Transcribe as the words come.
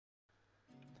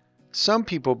Some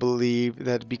people believe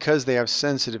that because they have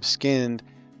sensitive skin,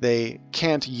 they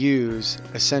can't use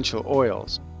essential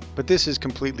oils, but this is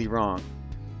completely wrong.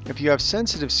 If you have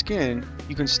sensitive skin,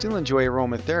 you can still enjoy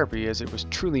aromatherapy as it was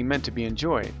truly meant to be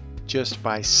enjoyed, just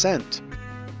by scent.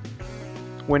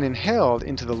 When inhaled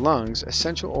into the lungs,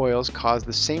 essential oils cause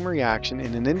the same reaction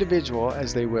in an individual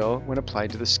as they will when applied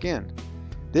to the skin.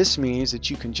 This means that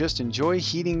you can just enjoy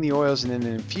heating the oils in an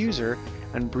infuser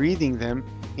and breathing them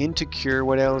in to cure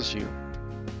what ails you.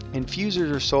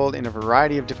 Infusers are sold in a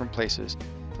variety of different places.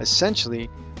 Essentially,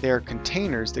 they are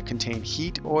containers that contain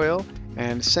heat oil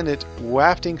and send it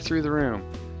wafting through the room.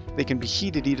 They can be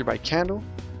heated either by candle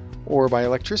or by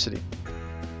electricity.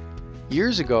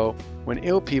 Years ago, when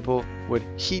ill people would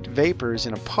heat vapors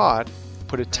in a pot,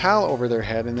 put a towel over their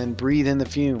head, and then breathe in the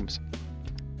fumes.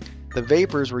 The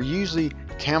vapors were usually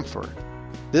camphor.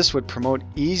 This would promote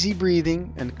easy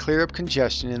breathing and clear up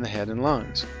congestion in the head and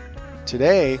lungs.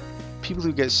 Today, people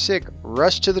who get sick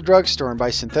rush to the drugstore and buy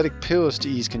synthetic pills to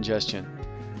ease congestion.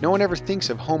 No one ever thinks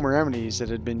of home remedies that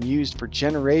had been used for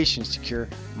generations to cure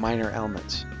minor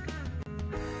ailments.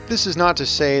 This is not to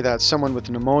say that someone with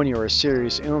pneumonia or a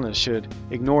serious illness should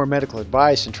ignore medical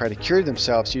advice and try to cure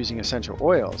themselves using essential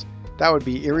oils. That would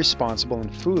be irresponsible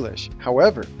and foolish.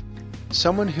 However,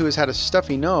 someone who has had a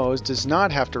stuffy nose does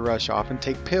not have to rush off and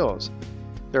take pills.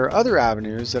 There are other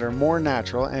avenues that are more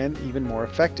natural and even more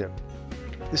effective.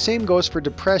 The same goes for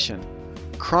depression.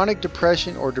 Chronic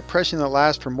depression or depression that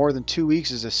lasts for more than 2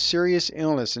 weeks is a serious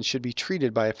illness and should be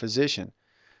treated by a physician.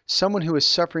 Someone who is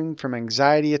suffering from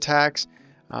anxiety attacks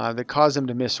that cause them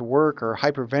to miss work or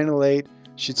hyperventilate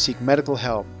should seek medical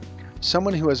help.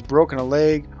 Someone who has broken a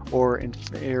leg or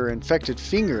infected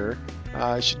finger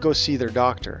should go see their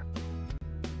doctor.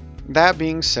 That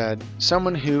being said,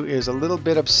 someone who is a little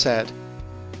bit upset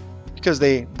because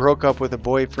they broke up with a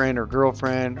boyfriend or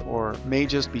girlfriend or may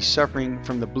just be suffering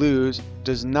from the blues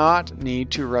does not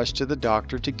need to rush to the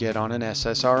doctor to get on an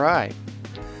SSRI.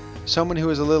 Someone who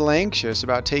is a little anxious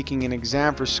about taking an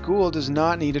exam for school does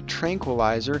not need a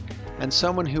tranquilizer, and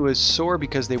someone who is sore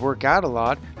because they work out a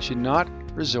lot should not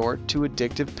resort to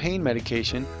addictive pain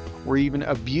medication or even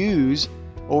abuse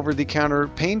over-the-counter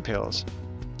pain pills.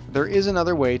 There is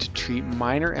another way to treat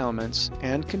minor ailments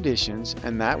and conditions,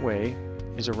 and that way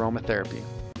is aromatherapy.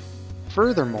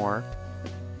 Furthermore,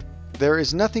 there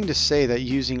is nothing to say that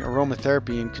using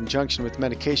aromatherapy in conjunction with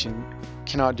medication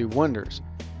cannot do wonders.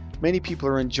 Many people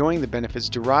are enjoying the benefits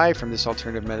derived from this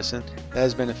alternative medicine that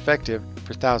has been effective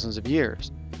for thousands of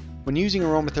years. When using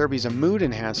aromatherapy as a mood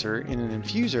enhancer in an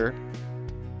infuser,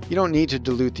 you don't need to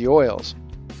dilute the oils.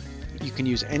 You can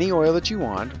use any oil that you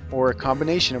want or a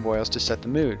combination of oils to set the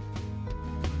mood.